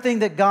 Everything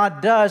that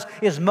God does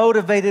is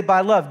motivated by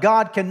love.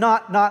 God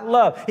cannot not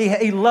love.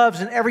 He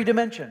loves in every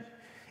dimension.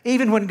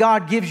 Even when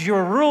God gives you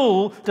a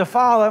rule to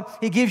follow,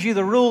 He gives you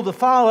the rule to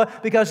follow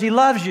because He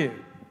loves you.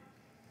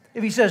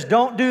 If He says,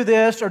 don't do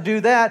this or do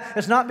that,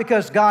 it's not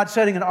because God's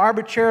setting an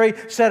arbitrary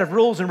set of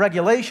rules and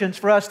regulations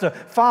for us to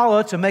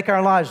follow to make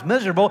our lives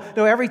miserable.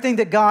 No, everything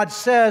that God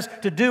says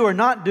to do or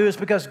not do is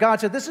because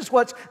God said, this is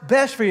what's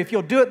best for you. If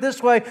you'll do it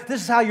this way,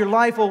 this is how your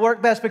life will work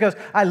best because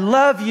I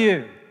love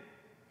you.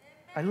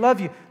 I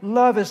love you.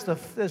 Love is the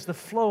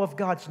flow of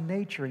God's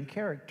nature and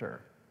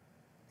character.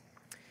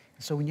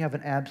 And so when you have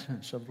an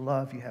absence of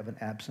love, you have an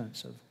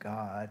absence of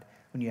God.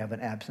 When you have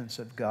an absence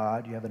of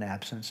God, you have an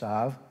absence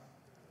of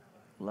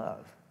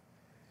love.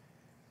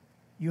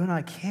 You and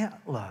I can't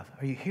love.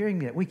 Are you hearing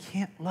me? We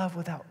can't love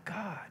without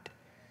God.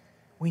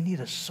 We need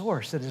a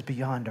source that is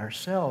beyond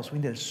ourselves. We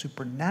need a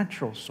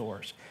supernatural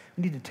source.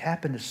 We need to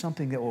tap into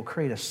something that will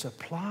create a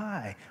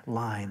supply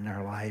line in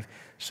our life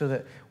so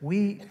that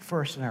we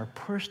first in our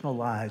personal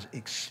lives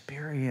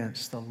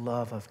experience the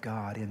love of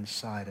God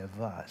inside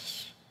of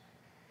us,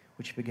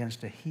 which begins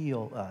to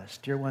heal us.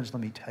 Dear ones,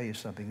 let me tell you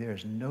something.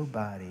 There's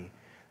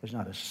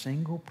not a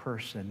single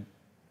person,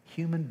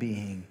 human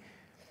being,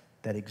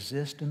 that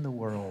exists in the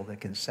world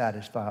that can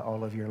satisfy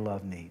all of your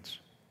love needs.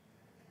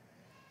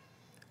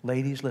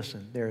 Ladies,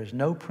 listen, there is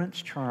no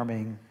Prince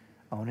Charming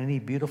on any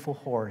beautiful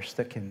horse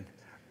that can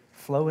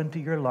flow into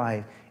your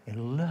life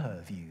and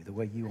love you the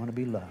way you want to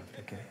be loved,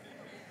 okay?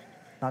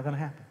 Not going to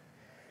happen.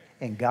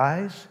 And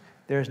guys,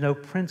 there's no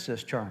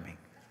Princess Charming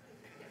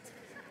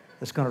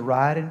that's going to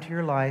ride into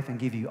your life and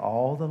give you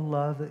all the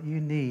love that you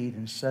need,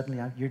 and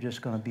suddenly you're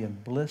just going to be in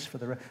bliss for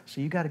the rest.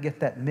 So you got to get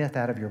that myth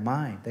out of your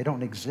mind. They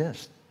don't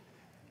exist.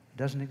 It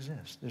doesn't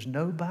exist. There's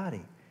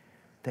nobody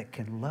that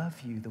can love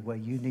you the way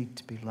you need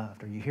to be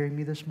loved. Are you hearing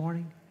me this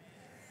morning?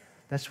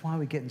 That's why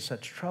we get in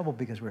such trouble,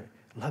 because we're,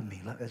 love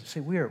me. See,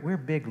 we're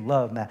big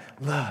love now.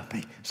 Love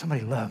me.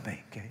 Somebody love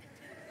me, okay?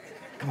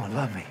 Come on,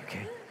 love me,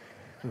 okay?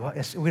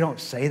 We don't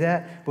say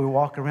that, but we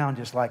walk around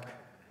just like,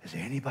 is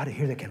there anybody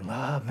here that can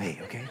love me,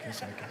 okay?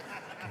 Just okay.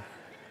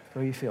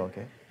 How you feel,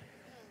 okay?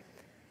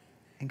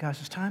 And God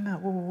says, time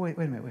out. Wait a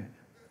minute.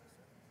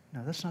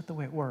 No, that's not the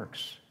way it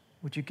works.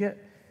 Would you get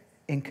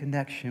in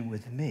connection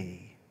with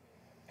me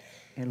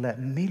and let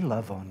me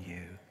love on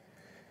you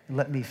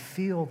Let me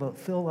fill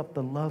up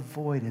the love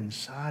void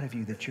inside of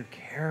you that you're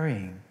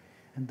carrying,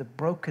 and the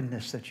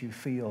brokenness that you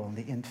feel, and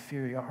the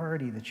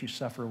inferiority that you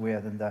suffer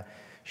with, and the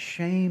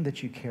shame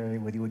that you carry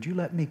with you. Would you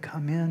let me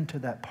come into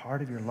that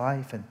part of your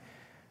life and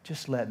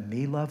just let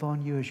me love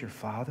on you as your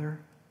Father?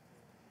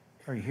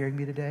 Are you hearing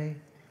me today?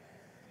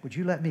 Would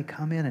you let me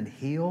come in and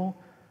heal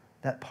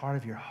that part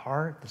of your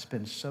heart that's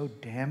been so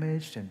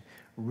damaged and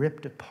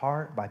ripped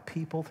apart by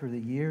people through the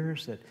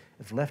years that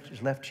has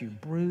left you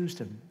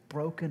bruised and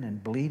broken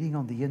and bleeding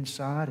on the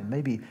inside and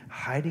maybe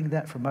hiding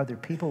that from other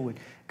people?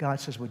 God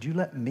says, would you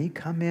let me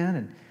come in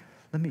and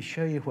let me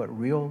show you what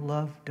real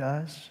love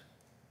does?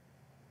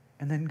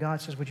 And then God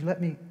says, would you let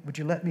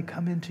me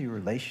come into your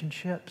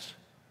relationships?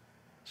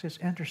 See, it's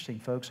interesting,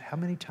 folks, how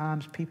many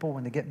times people,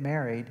 when they get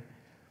married,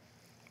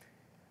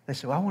 they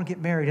say, well, I want to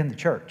get married in the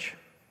church.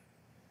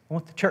 I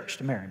want the church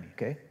to marry me,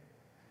 okay?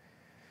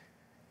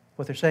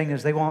 What they're saying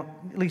is they want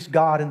at least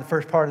God in the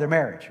first part of their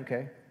marriage,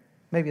 okay?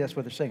 Maybe that's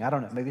what they're saying. I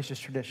don't know. Maybe it's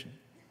just tradition.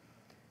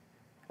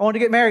 I want to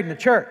get married in the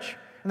church.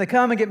 And they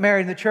come and get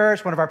married in the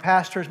church. One of our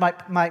pastors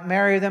might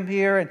marry them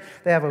here, and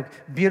they have a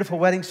beautiful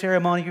wedding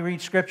ceremony. You read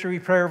Scripture,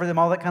 you pray over them,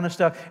 all that kind of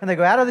stuff. And they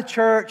go out of the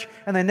church,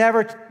 and they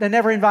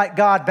never invite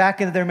God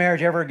back into their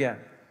marriage ever again.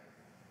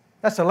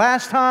 That's the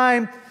last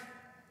time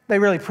they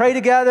really pray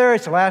together.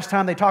 It's the last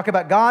time they talk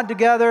about God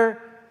together,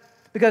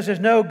 because there's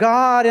no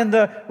God in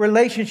the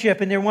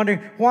relationship. And they're wondering,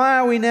 why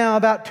are we now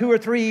about 2 or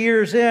 3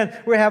 years in,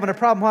 we're having a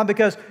problem? Why?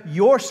 Because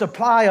your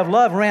supply of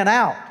love ran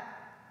out.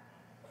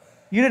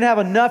 You didn't have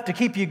enough to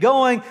keep you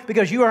going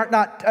because you are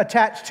not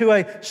attached to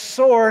a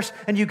source,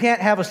 and you can't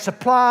have a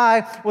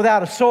supply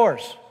without a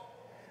source.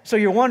 So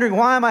you're wondering,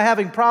 why am I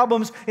having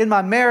problems in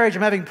my marriage?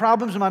 I'm having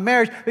problems in my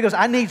marriage because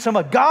I need some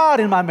of God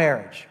in my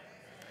marriage.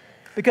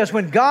 Because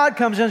when God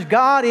comes in,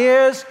 God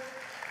is,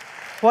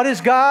 what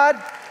is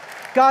God?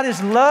 God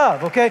is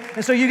love, okay?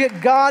 And so you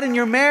get God in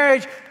your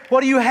marriage.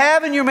 What do you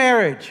have in your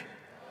marriage?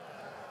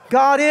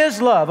 God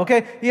is love,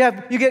 okay?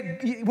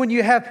 When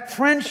you have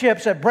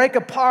friendships that break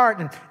apart,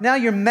 and now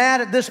you're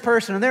mad at this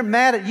person and they're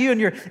mad at you and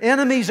you're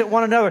enemies at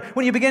one another.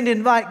 When you begin to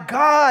invite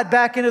God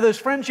back into those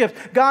friendships,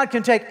 God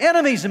can take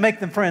enemies and make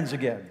them friends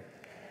again.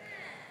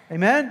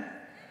 Amen?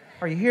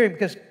 Are you hearing?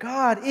 Because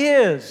God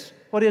is,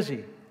 what is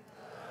He?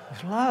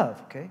 He's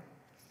love, okay?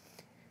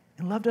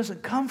 And love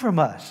doesn't come from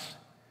us.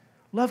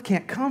 Love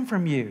can't come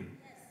from you.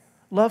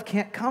 Love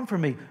can't come from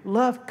me.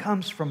 Love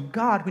comes from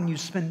God. When you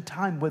spend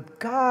time with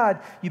God,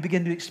 you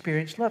begin to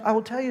experience love. I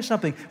will tell you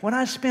something. When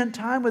I spend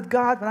time with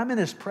God, when I'm in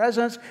His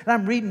presence, and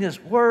I'm reading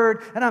His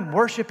Word, and I'm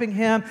worshiping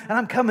Him, and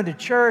I'm coming to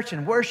church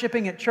and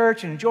worshiping at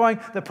church and enjoying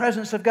the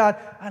presence of God,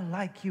 I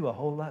like you a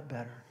whole lot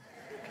better.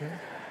 Okay?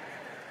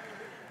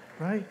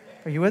 Right?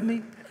 Are you with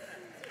me?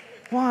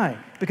 Why?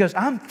 Because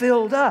I'm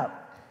filled up.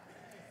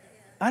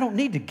 I don't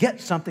need to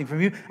get something from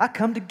you. I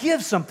come to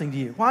give something to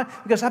you. Why?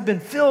 Because I've been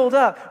filled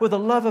up with the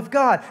love of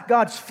God.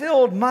 God's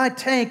filled my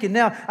tank, and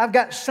now I've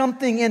got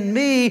something in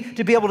me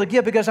to be able to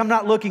give, because I'm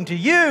not looking to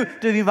you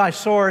to be my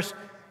source.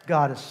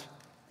 God has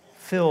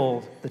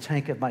filled the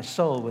tank of my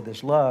soul with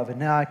His love, and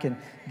now I can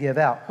give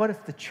out. What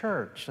if the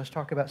church, let's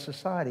talk about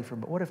society for a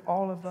moment. What if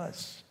all of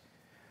us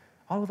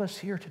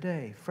here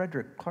today,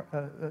 Frederick,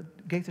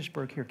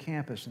 Gaithersburg here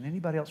campus, and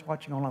anybody else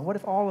watching online, what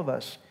if all of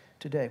us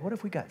today, what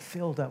if we got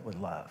filled up with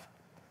love?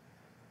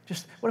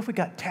 What if we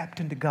got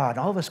tapped into God?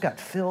 All of us got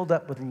filled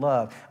up with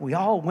love. We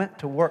all went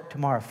to work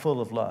tomorrow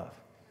full of love.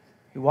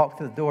 We walked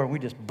through the door and we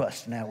just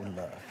busting out with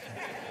love.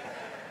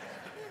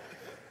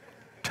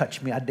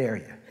 Touch me, I dare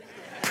you.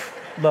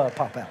 Love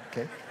pop out,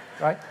 okay?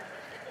 Right?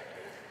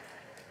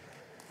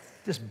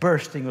 Just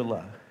bursting with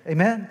love.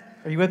 Amen?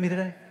 Are you with me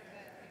today?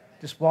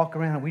 Just walk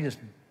around and we just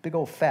big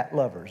old fat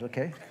lovers,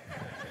 okay?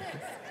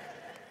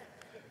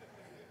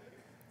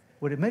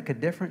 Would it make a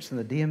difference in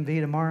the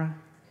DMV tomorrow?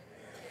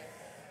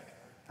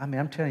 I mean,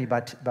 I'm telling you,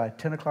 by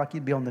 10 o'clock,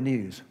 you'd be on the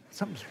news.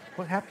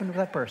 What happened to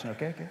that person,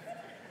 okay?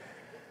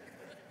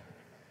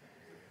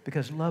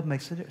 Because love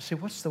makes a difference. See,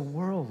 what's the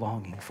world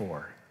longing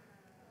for?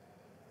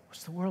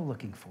 What's the world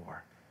looking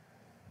for?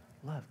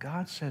 Love.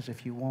 God says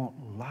if you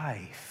want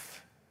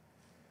life,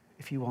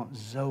 if you want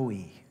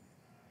Zoe,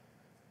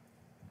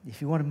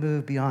 if you want to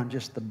move beyond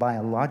just the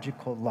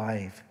biological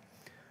life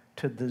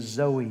to the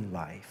Zoe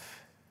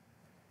life,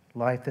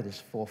 life that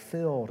is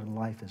fulfilled and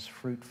life is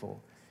fruitful,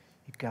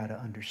 you've got to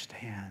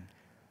understand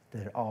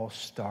that it all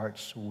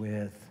starts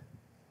with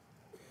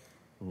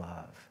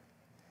love.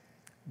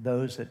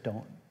 Those that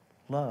don't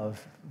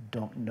love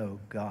don't know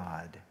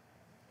God,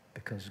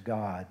 because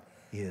God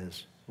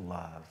is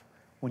love.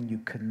 When you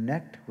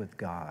connect with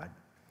God,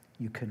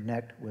 you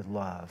connect with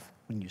love.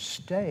 When you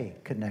stay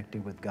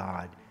connected with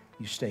God,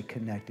 you stay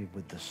connected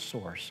with the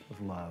source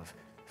of love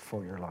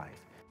for your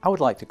life. I would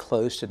like to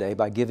close today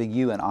by giving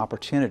you an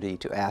opportunity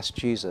to ask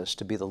Jesus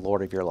to be the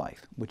Lord of your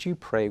life. Would you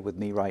pray with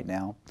me right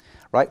now?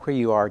 Right where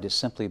you are, just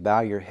simply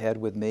bow your head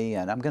with me,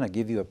 and I'm going to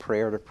give you a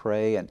prayer to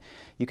pray, and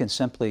you can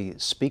simply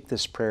speak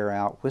this prayer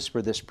out,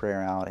 whisper this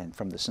prayer out, and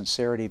from the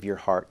sincerity of your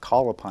heart,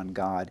 call upon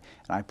God,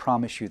 and I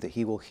promise you that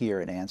He will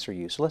hear and answer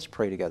you. So let's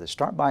pray together.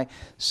 Start by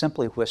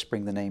simply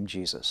whispering the name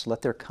Jesus.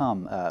 Let there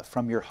come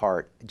from your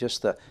heart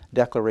just the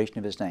declaration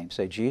of His name.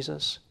 Say,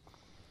 Jesus,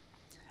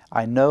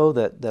 I know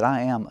that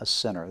I am a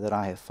sinner, that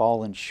I have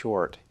fallen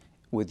short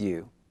with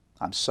you.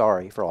 I'm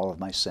sorry for all of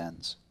my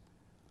sins.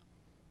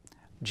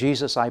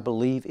 Jesus, I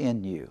believe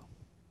in you.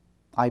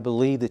 I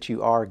believe that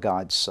you are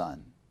God's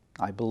Son.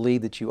 I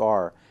believe that you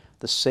are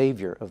the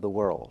Savior of the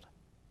world.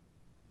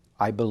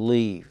 I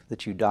believe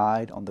that you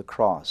died on the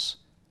cross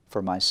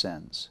for my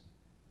sins.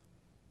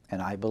 And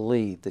I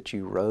believe that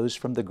you rose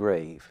from the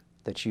grave,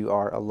 that you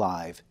are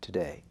alive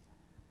today.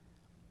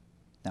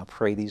 Now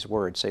pray these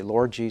words. Say,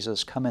 Lord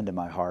Jesus, come into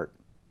my heart.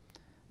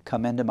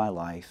 Come into my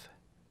life.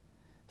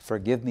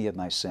 Forgive me of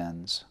my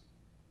sins.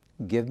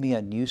 Give me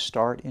a new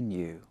start in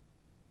you.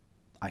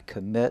 I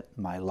commit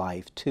my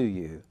life to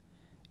you.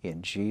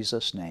 In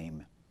Jesus'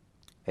 name,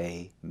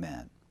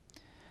 amen.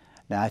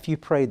 Now, if you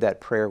prayed that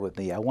prayer with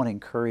me, I want to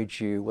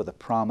encourage you with a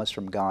promise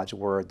from God's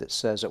Word that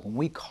says that when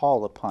we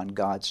call upon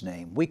God's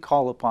name, we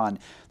call upon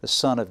the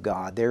Son of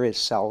God, there is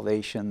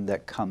salvation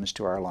that comes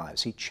to our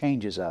lives. He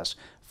changes us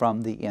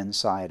from the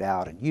inside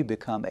out, and you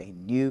become a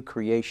new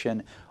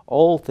creation.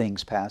 Old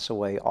things pass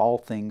away, all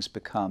things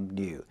become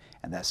new.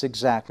 And that's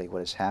exactly what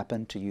has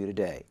happened to you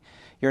today.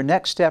 Your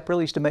next step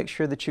really is to make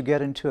sure that you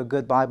get into a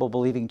good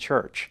Bible-believing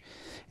church.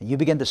 And you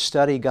begin to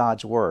study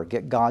God's Word,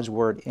 get God's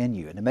Word in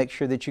you, and to make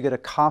sure that you get a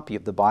copy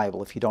of the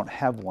Bible if you don't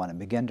have one, and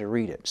begin to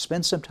read it.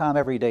 Spend some time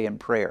every day in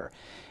prayer.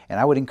 And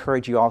I would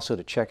encourage you also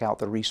to check out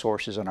the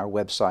resources on our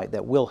website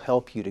that will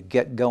help you to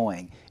get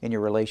going in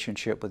your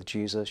relationship with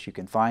Jesus. You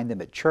can find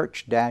them at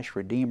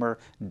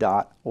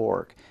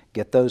church-redeemer.org.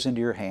 Get those into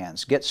your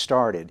hands. Get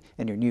started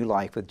in your new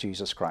life with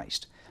Jesus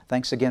Christ.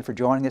 Thanks again for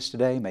joining us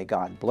today. May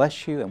God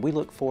bless you, and we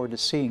look forward to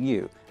seeing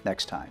you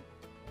next time.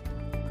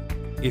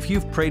 If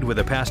you've prayed with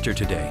a pastor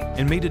today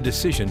and made a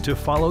decision to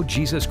follow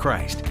Jesus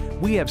Christ,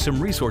 we have some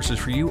resources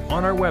for you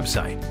on our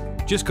website.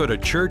 Just go to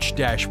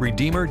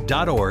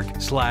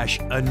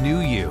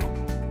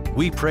church-redeemer.org/anewyou.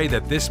 We pray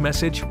that this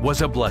message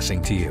was a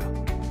blessing to you.